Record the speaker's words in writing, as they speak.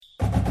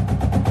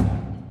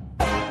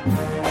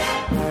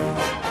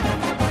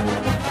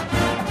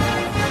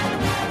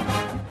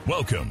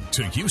Welcome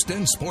to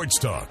Houston Sports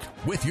Talk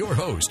with your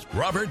host,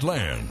 Robert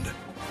Land.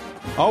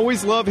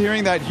 Always love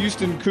hearing that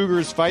Houston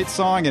Cougars fight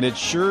song, and it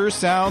sure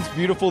sounds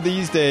beautiful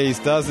these days,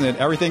 doesn't it?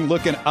 Everything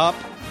looking up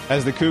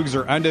as the Cougs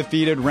are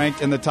undefeated,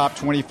 ranked in the top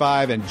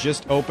 25, and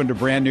just opened a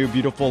brand new,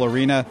 beautiful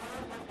arena.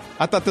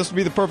 I thought this would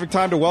be the perfect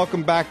time to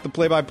welcome back the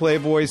play-by-play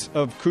voice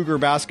of Cougar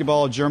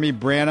basketball, Jeremy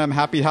Branham.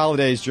 Happy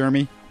holidays,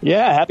 Jeremy.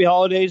 Yeah, happy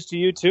holidays to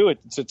you, too.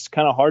 It's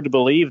kind of hard to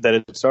believe that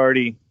it's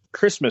already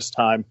Christmas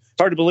time.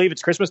 It's hard to believe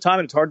it's Christmas time,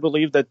 and it's hard to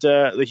believe that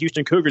the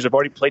Houston Cougars have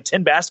already played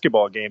 10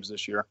 basketball games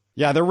this year.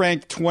 Yeah, they're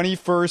ranked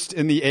 21st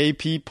in the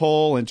AP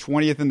poll and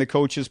 20th in the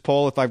coaches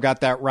poll, if I've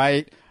got that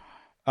right.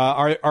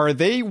 Are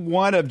they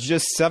one of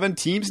just 7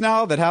 teams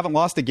now that haven't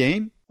lost a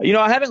game? You know,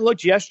 I haven't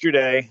looked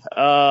yesterday.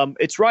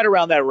 It's right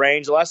around that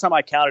range. The last time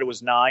I counted it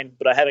was 9,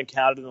 but I haven't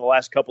counted in the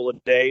last couple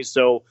of days.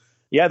 So,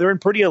 yeah, they're in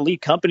pretty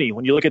elite company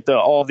when you look at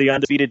all the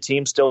undefeated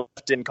teams still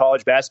left in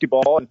college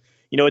basketball. And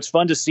you know, it's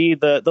fun to see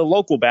the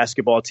local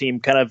basketball team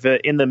kind of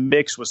in the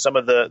mix with some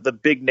of the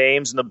big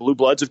names and the blue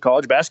bloods of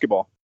college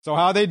basketball. So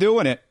how are they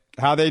doing it?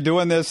 How are they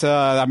doing this?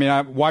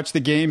 I watched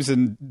the games,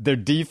 and their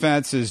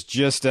defense is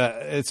just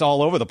it's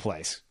all over the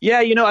place.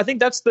 Yeah, you know, I think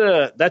that's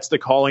the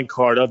calling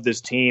card of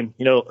this team.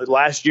 You know,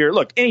 last year,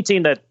 look, any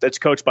team that's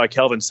coached by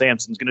Kelvin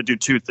Sampson is going to do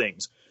 2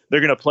 things.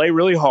 They're going to play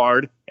really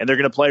hard, and they're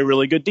going to play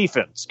really good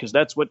defense, because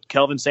that's what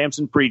Kelvin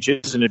Sampson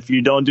preaches. And if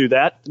you don't do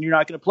that, then you're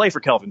not going to play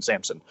for Kelvin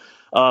Sampson.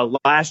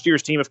 Last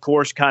year's team, of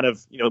course, kind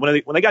of, you know,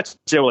 when they got to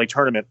the NCAA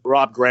tournament,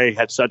 Rob Gray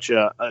had such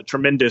a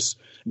tremendous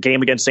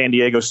game against San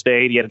Diego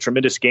State. He had a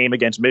tremendous game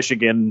against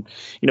Michigan.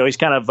 You know, he's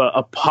kind of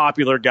a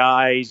popular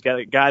guy. He's got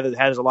a guy that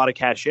has a lot of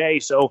cachet.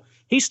 So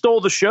he stole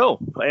the show,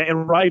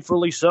 and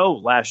rightfully so,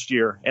 last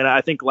year. And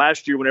I think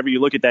last year, whenever you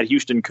look at that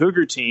Houston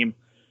Cougar team,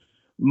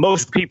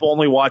 most people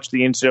only watched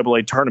the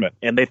NCAA tournament,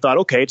 and they thought,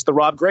 okay, it's the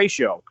Rob Gray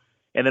show.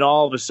 And then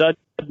all of a sudden,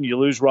 you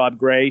lose Rob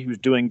Gray, who's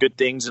doing good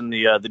things in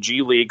the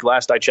G League.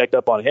 Last I checked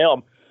up on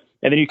him.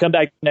 And then you come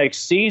back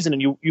next season,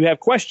 and you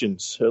have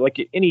questions.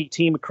 Like any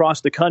team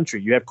across the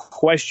country, you have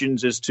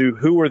questions as to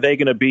who are they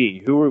going to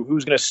be?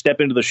 Who's going to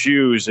step into the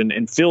shoes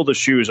and fill the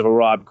shoes of a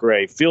Rob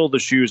Gray, fill the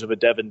shoes of a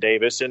Devin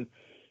Davis? And,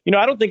 you know,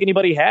 I don't think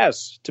anybody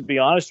has, to be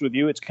honest with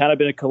you. It's kind of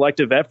been a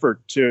collective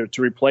effort to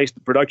replace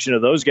the production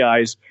of those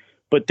guys.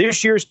 But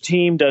this year's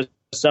team does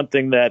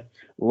something that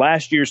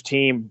last year's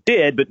team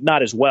did, but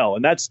not as well.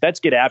 And that's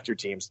get after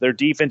teams. Their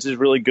defense is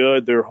really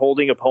good. They're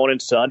holding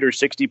opponents to under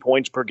 60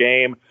 points per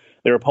game.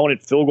 Their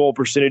opponent field goal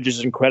percentage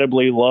is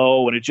incredibly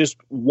low. And it just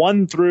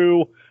 1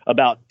 through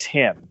about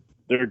 10.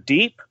 They're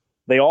deep.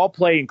 They all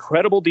play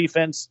incredible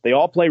defense. They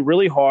all play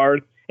really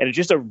hard. And it's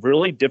just a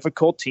really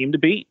difficult team to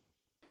beat.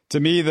 To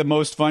me, the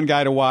most fun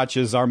guy to watch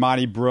is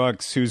Armoni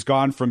Brooks, who's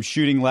gone from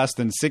shooting less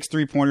than 6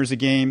 3-pointers a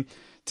game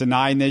to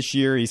 9 this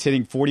year. He's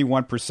hitting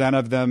 41%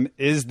 of them.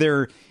 Is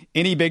there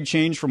any big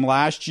change from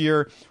last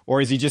year, or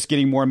is he just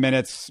getting more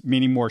minutes,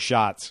 meaning more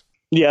shots?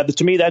 Yeah,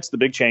 to me, that's the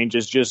big change,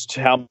 is just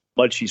how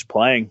much he's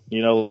playing.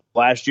 You know,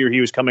 last year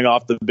he was coming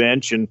off the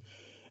bench, and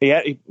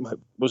he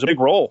was a big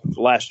role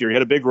last year. He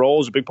had a big role,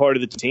 was a big part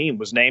of the team,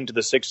 was named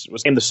the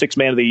sixth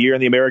man of the year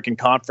in the American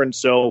Conference.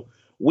 So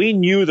we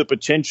knew the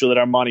potential that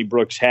Armoni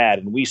Brooks had,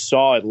 and we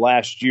saw it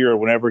last year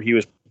whenever he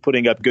was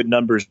putting up good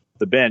numbers at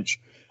the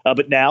bench.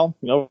 But now,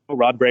 you know,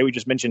 Rob Gray, we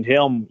just mentioned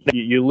him.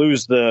 You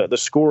lose the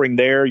scoring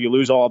there. You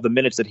lose all of the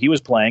minutes that he was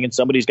playing, and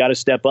somebody's got to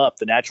step up,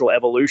 the natural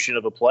evolution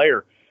of a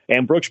player.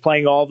 And Brooks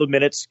playing all the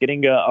minutes,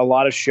 getting a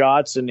lot of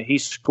shots, and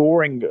he's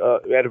scoring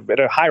at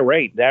a high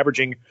rate,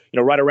 averaging, you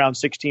know, right around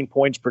 16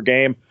 points per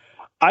game.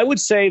 I would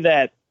say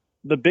that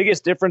the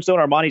biggest difference,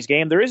 though, in Armoni's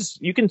game,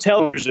 you can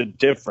tell there's a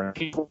difference.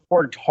 He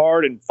worked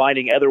hard in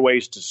finding other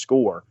ways to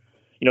score.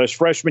 You know, his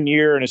freshman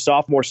year and his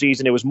sophomore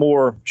season, it was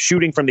more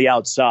shooting from the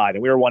outside.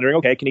 And we were wondering,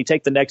 okay, can he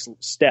take the next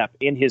step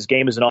in his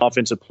game as an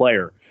offensive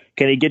player?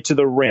 Can he get to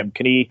the rim?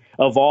 Can he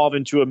evolve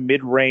into a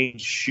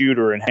mid-range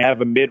shooter and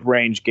have a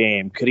mid-range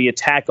game? Could he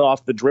attack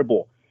off the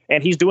dribble?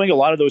 And he's doing a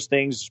lot of those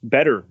things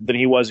better than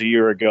he was a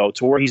year ago,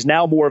 to where he's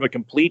now more of a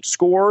complete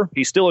scorer.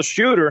 He's still a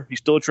shooter. He's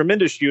still a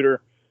tremendous shooter.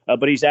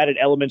 But he's added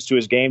elements to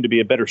his game to be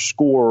a better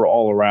scorer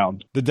all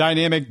around. The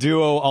dynamic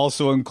duo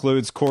also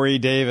includes Corey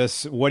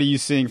Davis. What are you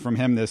seeing from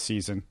him this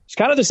season? It's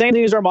kind of the same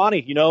thing as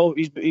Armoni. You know,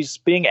 he's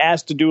being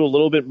asked to do a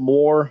little bit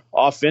more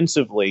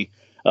offensively.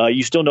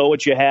 You still know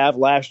what you have.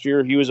 Last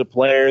year, he was a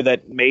player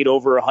that made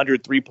over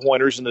 100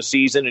 3-pointers in the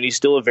season, and he's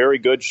still a very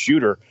good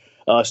shooter.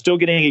 Still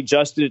getting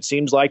adjusted, it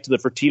seems like, to the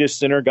Fertitta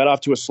Center. Got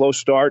off to a slow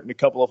start in a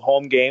couple of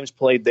home games,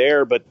 played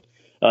there, but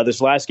this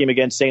last game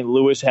against St.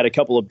 Louis had a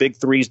couple of big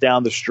threes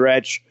down the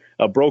stretch.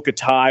 Broke a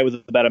tie with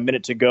about a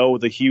minute to go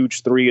with a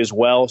huge 3 as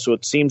well. So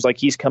it seems like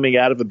he's coming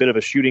out of a bit of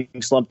a shooting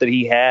slump that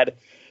he had.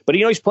 But,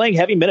 you know, he's playing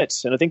heavy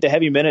minutes, and I think the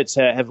heavy minutes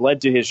have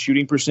led to his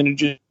shooting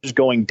percentages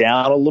going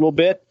down a little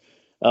bit.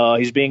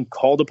 He's being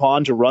called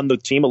upon to run the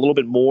team a little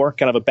bit more,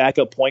 kind of a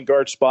backup point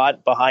guard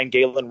spot behind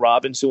Galen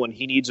Robinson when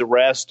he needs a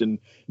rest. And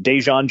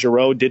Dejan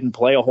Jarreau didn't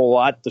play a whole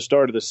lot at the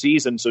start of the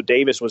season, so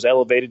Davis was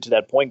elevated to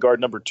that point guard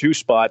number 2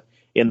 spot.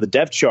 in the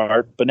depth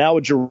chart. But now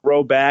with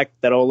Giroux back,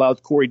 that'll allow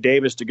Corey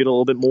Davis to get a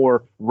little bit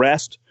more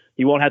rest.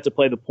 He won't have to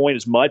play the point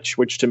as much,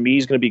 which to me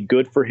is going to be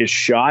good for his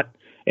shot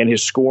and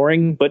his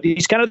scoring. But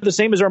he's kind of the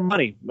same as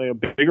Armani, a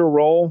bigger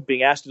role,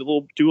 being asked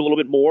to do a little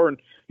bit more, and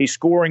he's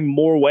scoring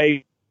more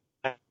ways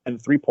than the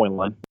three-point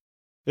line.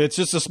 It's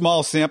just a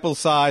small sample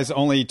size,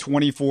 only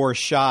 24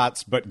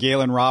 shots, but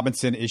Galen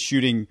Robinson is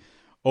shooting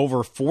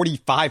over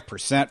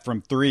 45%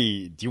 from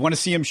three. Do you want to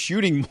see him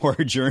shooting more,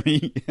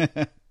 Jeremy?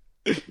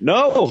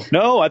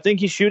 No. I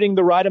think he's shooting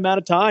the right amount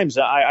of times.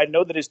 I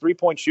know that his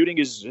three-point shooting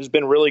has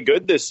been really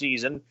good this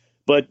season,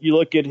 but you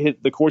look at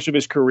the course of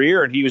his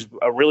career, and he was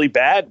a really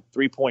bad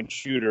three-point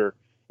shooter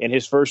in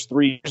his first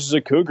 3 years as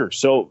a Cougar.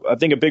 So I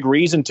think a big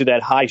reason to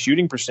that high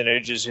shooting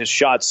percentage is his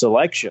shot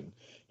selection.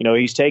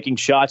 He's taking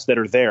shots that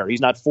are there. He's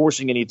not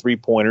forcing any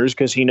three-pointers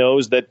because he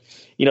knows that,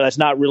 that's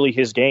not really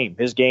his game.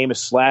 His game is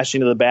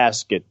slashing to the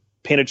basket,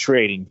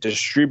 penetrating,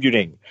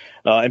 distributing,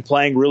 and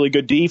playing really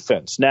good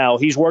defense. Now,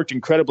 he's worked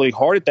incredibly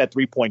hard at that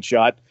three-point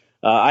shot.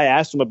 I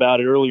asked him about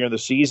it earlier in the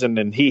season,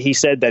 and he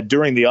said that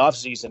during the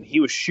offseason, he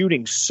was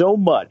shooting so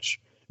much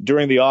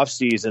during the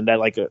offseason that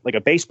like a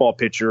baseball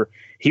pitcher,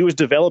 he was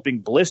developing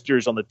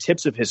blisters on the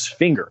tips of his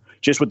finger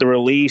just with the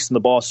release and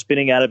the ball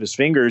spinning out of his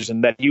fingers,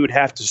 and that he would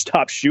have to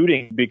stop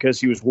shooting because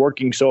he was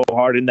working so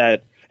hard in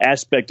that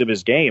aspect of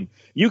his game.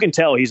 You can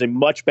tell he's a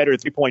much better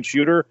three-point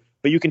shooter,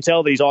 but you can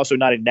tell that he's also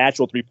not a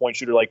natural three-point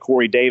shooter like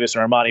Corey Davis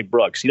or Armani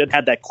Brooks. He doesn't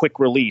have that quick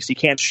release. He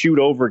can't shoot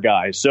over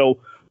guys. So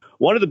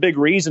one of the big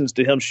reasons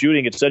to him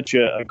shooting at such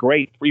a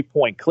great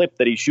three-point clip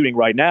that he's shooting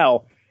right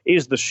now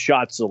is the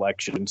shot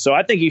selection. So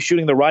I think he's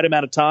shooting the right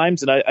amount of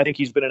times, and I think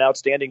he's been an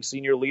outstanding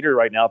senior leader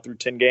right now through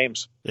 10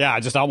 games. Yeah,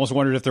 I just almost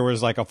wondered if there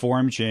was like a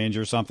form change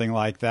or something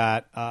like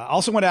that. I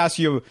also want to ask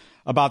you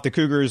about the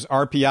Cougars'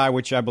 RPI,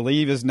 which I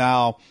believe is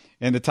now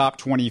in the top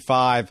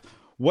 25.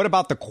 What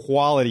about the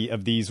quality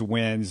of these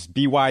wins?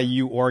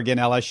 BYU, Oregon,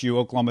 LSU,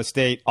 Oklahoma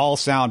State all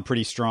sound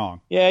pretty strong.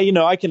 Yeah,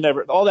 I can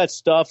never – all that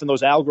stuff and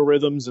those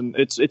algorithms, and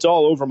it's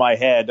all over my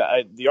head.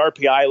 The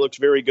RPI looks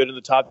very good in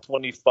the top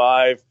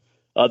 25.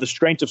 The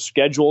strength of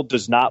schedule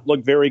does not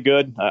look very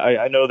good.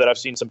 I know that I've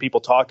seen some people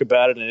talk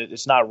about it, and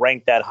it's not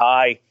ranked that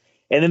high.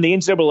 And then the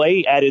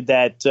NCAA added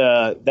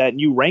that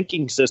new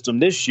ranking system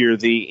this year,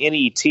 the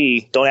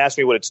NET. Don't ask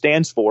me what it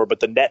stands for,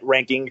 but the net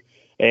ranking.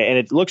 And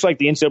it looks like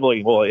the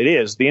NCAA, well, it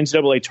is. The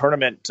NCAA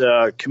tournament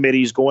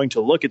committee is going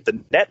to look at the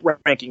net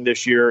ranking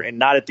this year and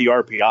not at the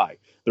RPI.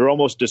 They're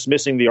almost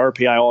dismissing the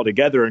RPI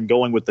altogether and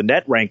going with the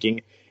net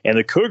ranking. And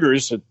the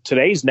Cougars,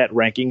 today's net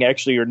ranking,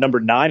 actually are number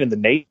 9 in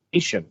the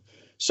nation.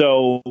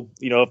 So,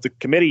 if the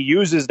committee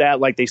uses that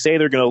like they say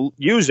they're going to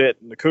use it,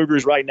 and the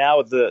Cougars right now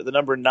with the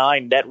number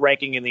 9 net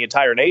ranking in the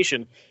entire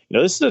nation,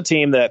 this is a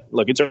team that,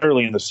 look, it's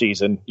early in the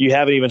season. You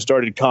haven't even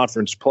started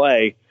conference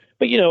play.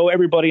 But,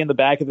 everybody in the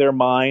back of their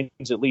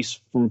minds, at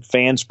least from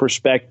fans'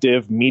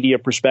 perspective, media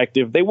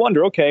perspective, they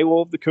wonder, okay,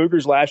 well, the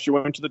Cougars last year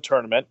went to the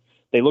tournament.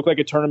 They look like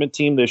a tournament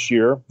team this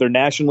year. They're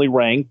nationally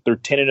ranked. They're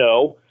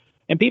 10-0.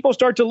 And people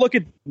start to look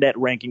at net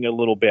ranking a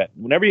little bit.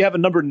 Whenever you have a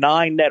number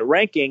 9 net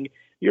ranking,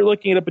 you're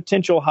looking at a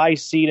potential high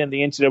seed in the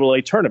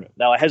NCAA tournament.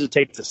 Now, I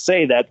hesitate to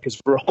say that because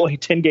we're only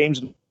 10 games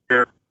in the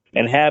year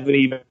and haven't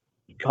even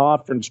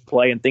conference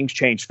play, and things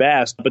change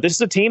fast. But this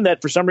is a team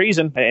that, for some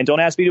reason, and don't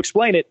ask me to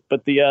explain it,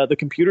 but the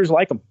computers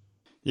like them.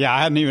 Yeah,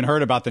 I hadn't even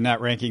heard about the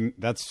net ranking.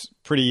 That's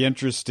pretty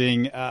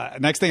interesting.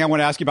 Next thing I want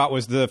to ask you about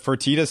was the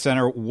Fertitta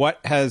Center. What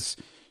has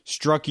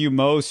struck you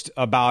most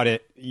about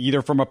it,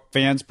 either from a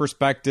fan's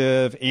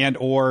perspective and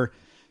or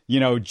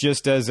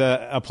just as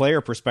a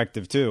player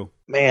perspective too?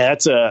 Man,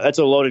 that's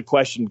a loaded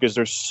question because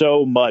there's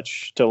so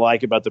much to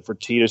like about the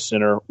Fertitta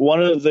Center.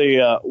 One of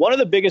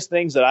the biggest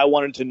things that I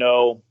wanted to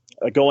know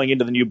going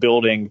into the new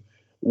building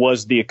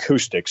was the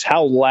acoustics.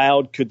 How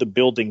loud could the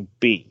building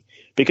be?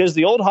 Because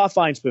the old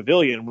Hofheinz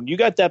Pavilion, when you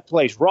got that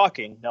place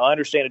rocking, now I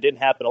understand it didn't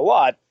happen a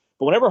lot,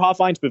 but whenever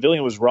Hofheinz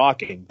Pavilion was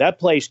rocking, that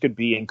place could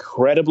be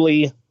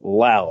incredibly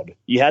loud.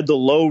 You had the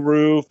low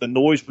roof, the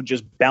noise would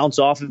just bounce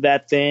off of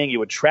that thing. It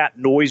would trap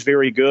noise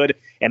very good,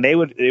 and it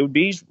would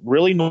be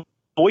really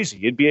noisy.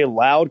 It'd be a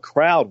loud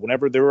crowd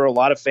whenever there were a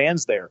lot of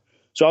fans there.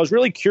 So I was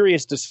really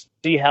curious to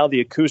see how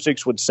the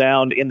acoustics would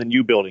sound in the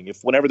new building.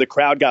 If whenever the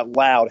crowd got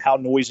loud, how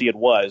noisy it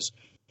was.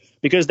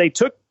 Because they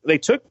took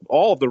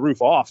all of the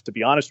roof off, to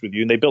be honest with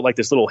you, and they built like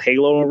this little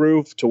halo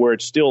roof to where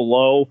it's still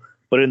low.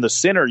 But in the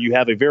center, you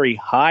have a very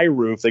high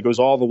roof that goes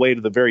all the way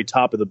to the very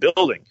top of the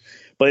building.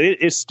 But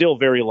it is still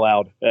very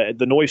loud.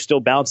 The noise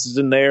still bounces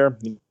in there.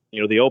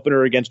 The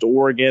opener against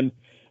Oregon,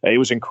 it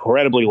was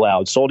incredibly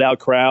loud. Sold out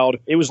crowd.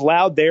 It was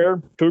loud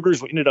there.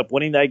 Cougars ended up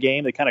winning that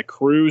game. They kind of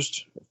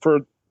cruised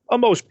for the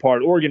most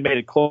part. Oregon made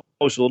it close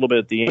a little bit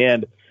at the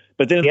end.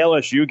 But then the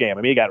LSU game,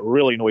 it got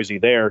really noisy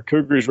there.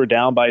 Cougars were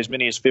down by as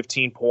many as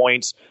 15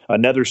 points.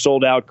 Another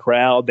sold-out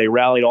crowd. They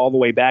rallied all the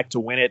way back to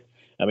win it.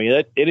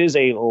 It is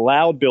a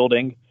loud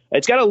building.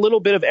 It's got a little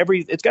bit of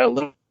it's got a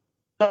little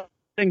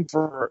thing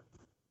for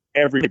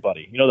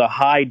everybody. The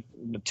high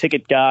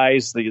ticket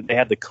guys, they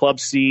have the club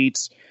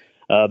seats.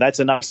 That's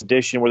a nice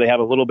addition where they have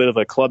a little bit of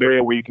a club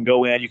area where you can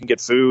go in, you can get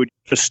food.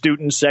 The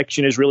student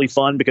section is really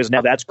fun because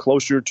now that's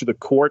closer to the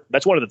court.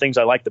 That's one of the things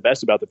I like the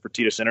best about the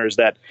Fertitta Center is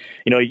that,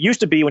 it used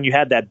to be when you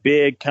had that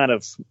big kind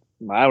of,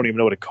 I don't even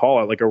know what to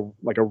call it,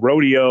 like a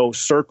rodeo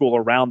circle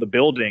around the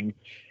building.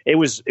 It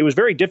was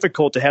very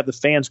difficult to have the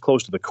fans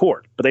close to the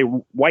court, but they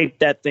wiped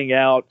that thing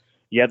out.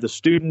 You have the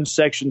student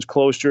sections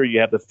closer.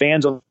 You have the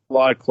fans a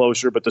lot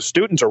closer, but the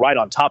students are right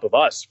on top of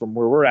us from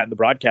where we're at in the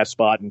broadcast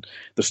spot. And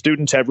the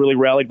students have really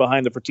rallied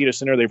behind the Fertitta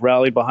Center. They've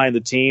rallied behind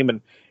the team.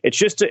 And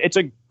it's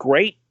a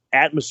great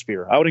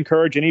atmosphere. I would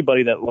encourage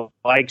anybody that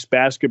likes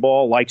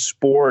basketball, likes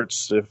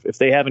sports, if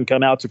they haven't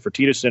come out to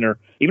Fertitta Center,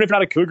 even if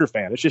not a Cougar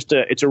fan,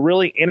 it's a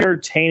really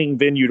entertaining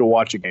venue to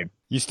watch a game.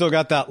 You still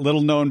got that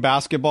little known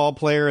basketball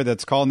player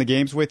that's calling the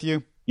games with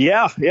you?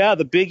 Yeah,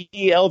 the Big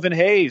E, Elvin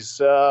Hayes,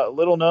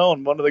 little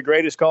known, one of the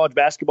greatest college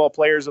basketball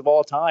players of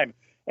all time.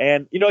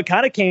 And, it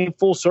kind of came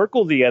full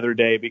circle the other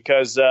day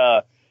because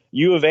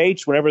U of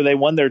H, whenever they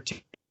won their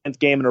 10th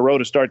game in a row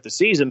to start the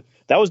season,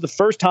 that was the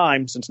first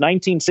time since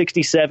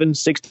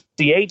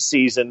 1967-68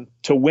 season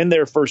to win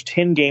their first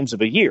 10 games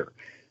of a year.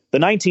 The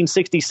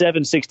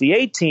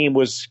 1967-68 team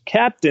was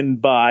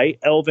captained by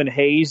Elvin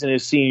Hayes in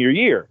his senior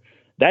year.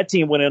 That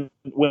team went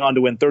on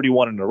to win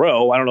 31 in a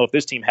row. I don't know if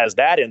this team has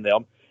that in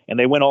them. And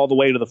they went all the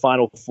way to the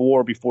Final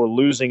Four before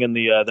losing in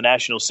the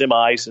national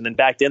semis. And then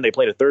back then they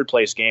played a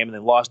third-place game and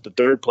then lost the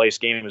third-place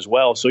game as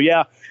well. So,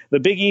 yeah, the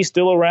Big E's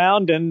still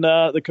around, and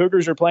the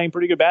Cougars are playing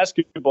pretty good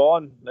basketball,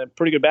 and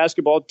pretty good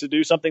basketball to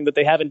do something that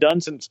they haven't done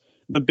since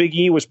the Big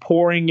E was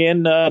pouring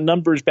in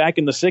numbers back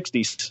in the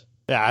 60s.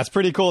 Yeah, it's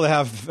pretty cool to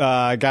have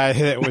a guy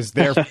that was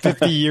there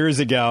 50 years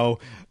ago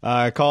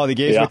call the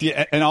games with you.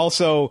 And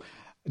also,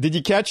 did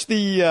you catch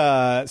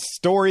the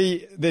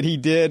story that he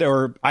did?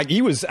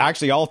 He was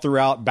actually all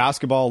throughout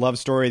Basketball Love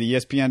Story, the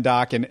ESPN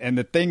doc. And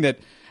the thing that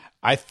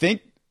I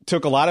think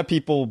took a lot of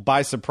people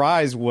by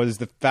surprise was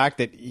the fact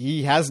that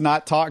he has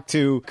not talked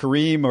to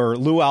Kareem or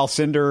Lou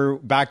Alcindor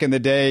back in the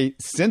day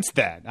since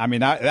then. I mean,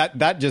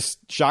 that just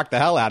shocked the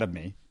hell out of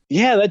me.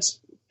 Yeah,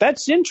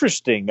 that's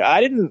interesting.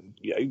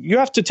 You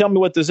have to tell me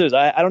what this is.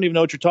 I don't even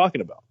know what you're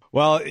talking about.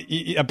 Well,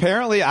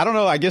 apparently, I don't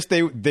know. I guess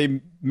they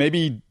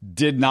maybe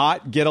did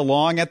not get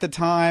along at the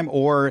time,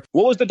 or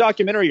what was the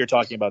documentary you're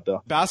talking about,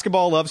 though?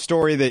 Basketball Love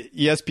Story that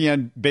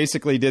ESPN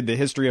basically did the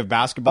history of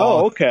basketball.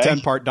 Oh, okay.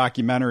 10-part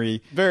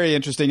documentary. Very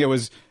interesting.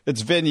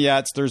 It's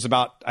vignettes. There's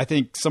about, I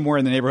think, somewhere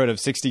in the neighborhood of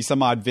 60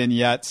 some odd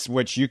vignettes,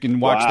 which you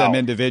can watch them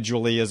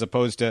individually as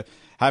opposed to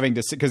having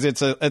to, because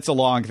it's a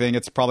long thing.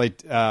 It's probably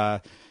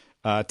 10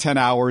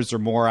 hours or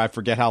more. I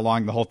forget how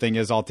long the whole thing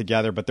is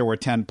altogether, but there were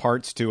 10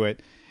 parts to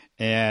it.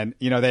 And,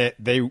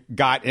 they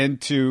got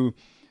into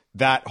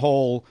that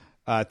whole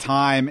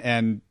time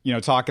and,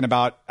 talking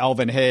about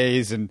Elvin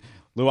Hayes and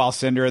Lou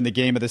Alcindor in the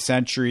game of the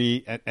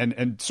century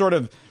and sort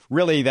of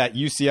really that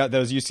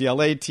those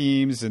UCLA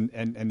teams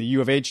and the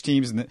U of H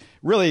teams. And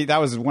really,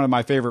 that was one of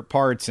my favorite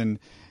parts. And,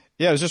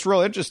 yeah, it was just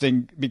real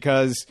interesting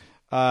because,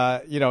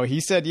 he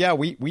said, yeah,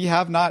 we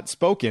have not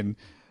spoken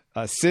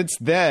since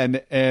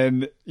then.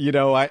 And,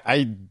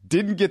 I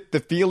didn't get the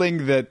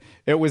feeling that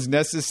it was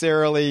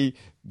necessarily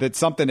that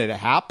something had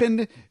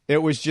happened.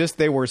 It was just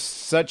they were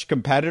such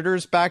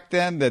competitors back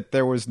then that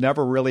there was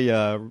never really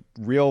a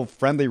real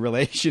friendly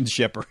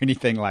relationship or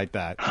anything like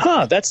that.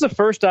 That's the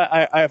first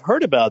I've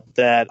heard about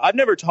that. I've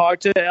never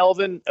talked to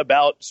Elvin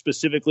about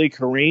specifically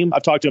Kareem.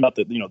 I've talked to him about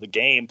the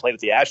game played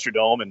at the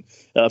Astrodome and,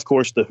 of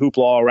course, the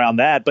hoopla around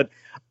that. But,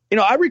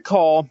 I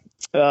recall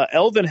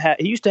Elvin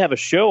he used to have a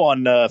show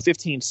on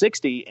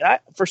 1560. And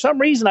for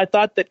some reason, I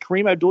thought that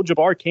Kareem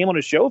Abdul-Jabbar came on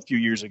a show a few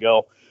years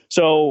ago.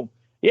 So,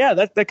 yeah,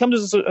 that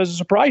comes as a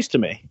surprise to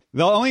me.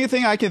 The only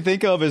thing I can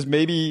think of is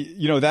maybe,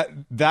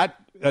 that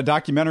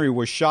documentary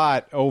was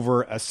shot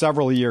over a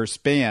several year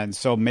span.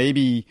 So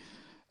maybe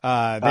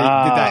they did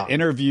that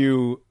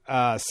interview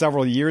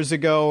several years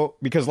ago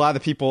because a lot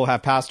of the people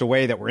have passed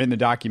away that were in the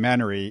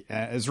documentary.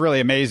 It's really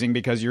amazing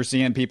because you're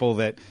seeing people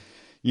that,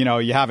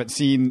 you haven't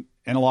seen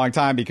in a long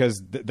time because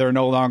they're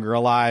no longer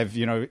alive.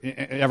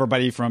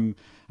 Everybody from,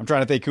 I'm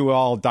trying to think who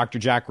all, Dr.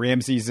 Jack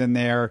Ramsey's in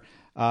there.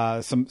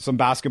 Some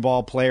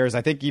basketball players.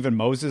 I think even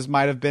Moses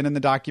might have been in the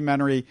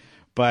documentary,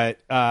 but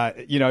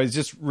it's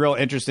just real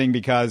interesting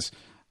because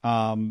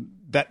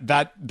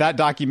that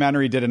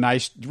documentary did a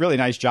really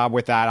nice job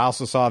with that. I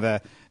also saw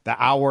the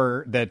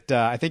hour that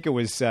I think it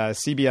was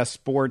CBS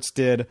Sports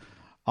did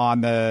on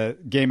the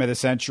game of the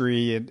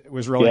century. It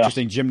was real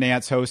interesting. Jim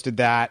Nantz hosted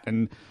that,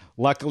 and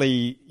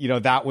luckily,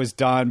 that was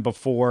done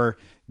before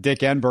Dick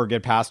Enberg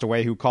had passed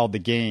away, who called the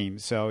game.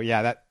 So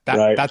yeah,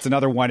 that's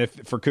another one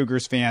for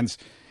Cougars fans.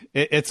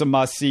 It's a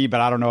must-see,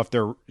 but I don't know if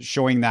they're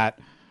showing that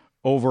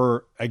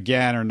over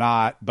again or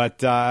not.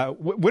 But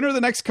when are the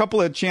next couple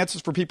of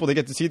chances for people to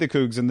get to see the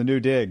Cougs in the new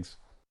digs?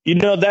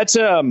 That's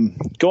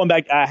going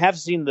back. I have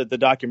seen the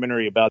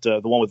documentary about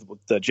the one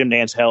with Jim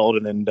Nantz held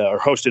and then or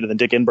hosted, and then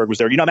Dick Enberg was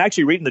there. I'm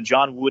actually reading the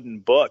John Wooden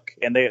book,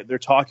 and they're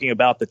talking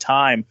about the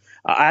time.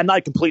 I'm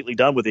not completely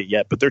done with it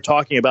yet, but they're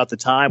talking about the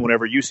time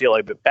whenever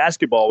UCLA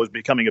basketball was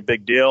becoming a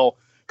big deal.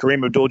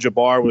 Kareem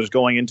Abdul-Jabbar was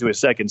going into his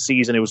second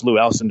season. It was Lou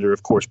Alcindor,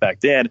 of course, back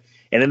then.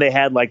 And then they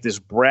had like this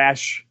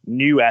brash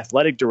new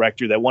athletic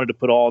director that wanted to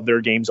put all of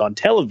their games on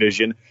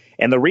television.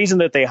 And the reason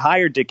that they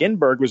hired Dick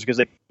Enberg was because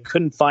they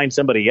couldn't find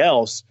somebody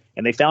else.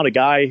 And they found a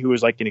guy who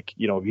was like,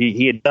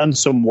 he had done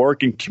some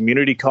work in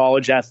community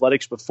college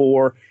athletics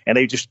before, and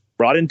they just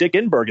brought in Dick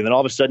Enberg. And then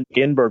all of a sudden,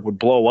 Dick Enberg would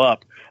blow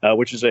up,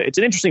 which is it's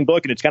an interesting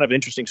book, and it's kind of an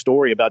interesting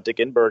story about Dick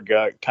Enberg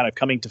kind of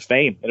coming to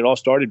fame. And it all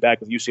started back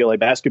with UCLA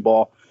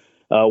basketball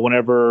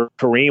whenever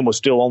Kareem was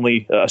still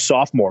only a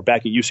sophomore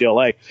back at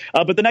UCLA.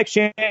 But the next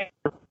chance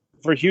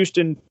for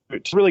Houston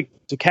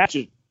to catch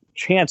a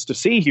chance to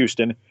see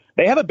Houston,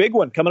 they have a big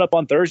one coming up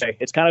on Thursday.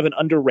 It's kind of an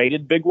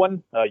underrated big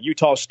one.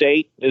 Utah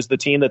State is the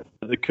team that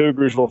the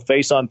Cougars will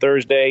face on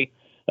Thursday.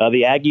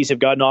 The Aggies have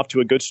gotten off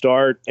to a good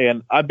start,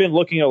 and I've been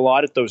looking a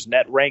lot at those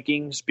net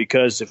rankings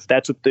because if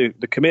that's what the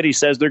committee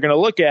says they're going to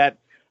look at,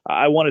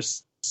 I want to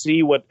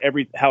see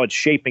how it's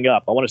shaping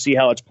up. I want to see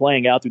how it's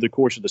playing out through the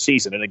course of the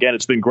season. And again,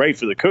 it's been great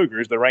for the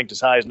Cougars. They're ranked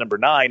as high as number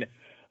 9.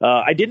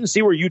 I didn't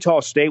see where Utah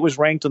State was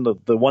ranked on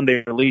the one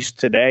they released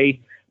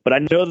today, but I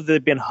know that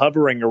they've been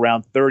hovering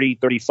around 30,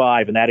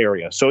 35 in that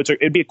area. So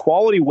it'd be a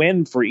quality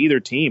win for either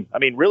team. I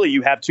mean, really,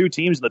 you have two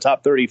teams in the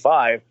top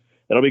 35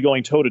 that'll be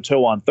going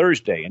toe-to-toe on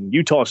Thursday. And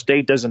Utah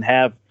State doesn't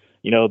have,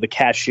 the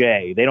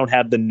cachet. They don't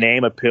have the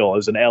name appeal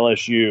as an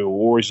LSU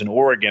or as an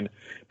Oregon.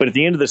 But at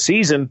the end of the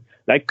season,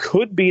 that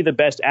could be the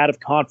best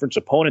out-of-conference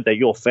opponent that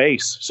you'll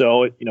face.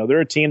 So, they're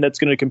a team that's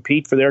going to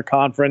compete for their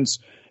conference.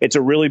 It's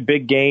a really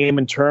big game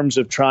in terms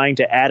of trying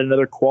to add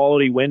another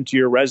quality win to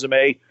your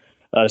resume.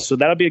 So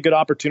that'll be a good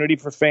opportunity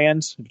for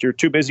fans. If you're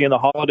too busy in the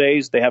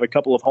holidays, they have a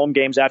couple of home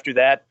games after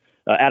that,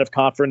 out of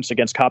conference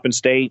against Coppin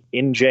State,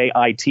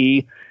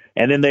 NJIT.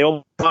 And then they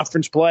open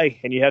conference play,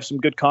 and you have some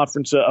good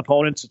conference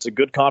opponents. It's a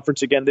good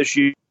conference again this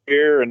year,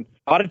 and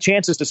a lot of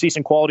chances to see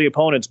some quality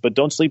opponents, but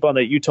don't sleep on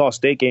that Utah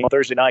State game on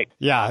Thursday night.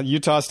 Yeah,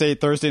 Utah State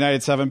Thursday night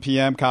at 7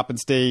 p.m., Coppin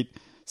State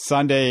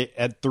Sunday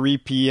at 3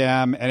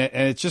 p.m., and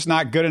it's just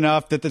not good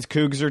enough that the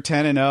Cougs are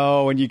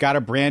 10-0, and you got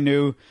a brand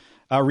new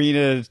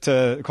arena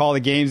to call the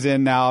games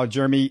in now.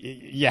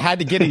 Jeremy, you had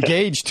to get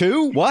engaged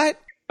too? What?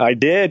 I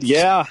did,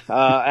 yeah.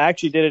 I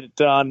actually did it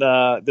on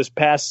this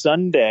past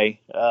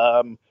Sunday.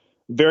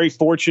 Very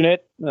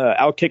fortunate.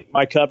 Outkicked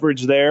my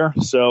coverage there.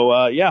 So,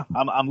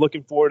 I'm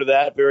looking forward to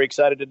that. Very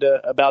excited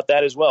about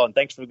that as well. And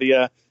thanks for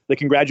the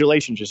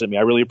congratulations you sent me.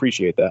 I really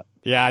appreciate that.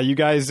 Yeah, you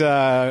guys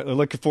are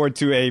looking forward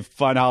to a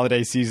fun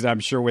holiday season,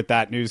 I'm sure, with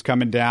that news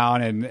coming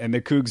down and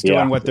the Cougs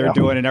doing what they're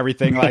doing and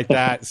everything like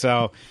that.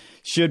 So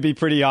should be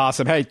pretty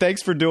awesome. Hey,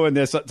 thanks for doing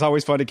this. It's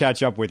always fun to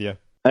catch up with you.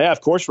 Yeah,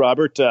 of course,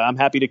 Robert. I'm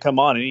happy to come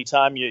on.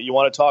 Anytime you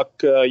want to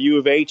talk U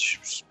of H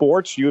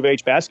sports, U of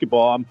H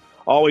basketball, I'm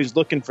always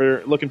looking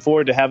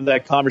forward to having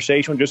that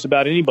conversation with just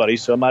about anybody,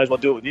 so I might as well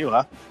do it with you,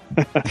 huh?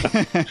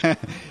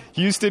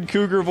 Houston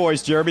Cougar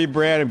voice, Jeremy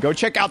Branham. Go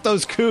check out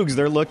those Cougs.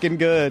 They're looking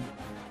good.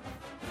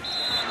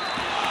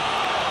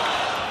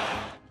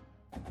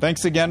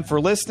 Thanks again for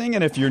listening,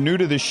 and if you're new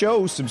to the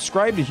show,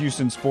 subscribe to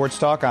Houston Sports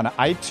Talk on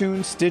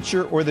iTunes,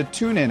 Stitcher, or the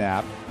TuneIn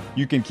app.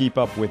 You can keep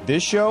up with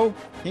this show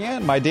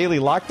and my daily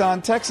Locked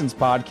On Texans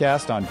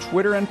podcast on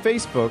Twitter and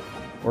Facebook,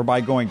 or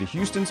by going to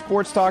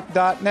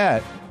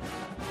HoustonSportsTalk.net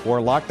or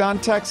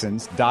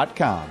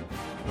LockedOnTexans.com.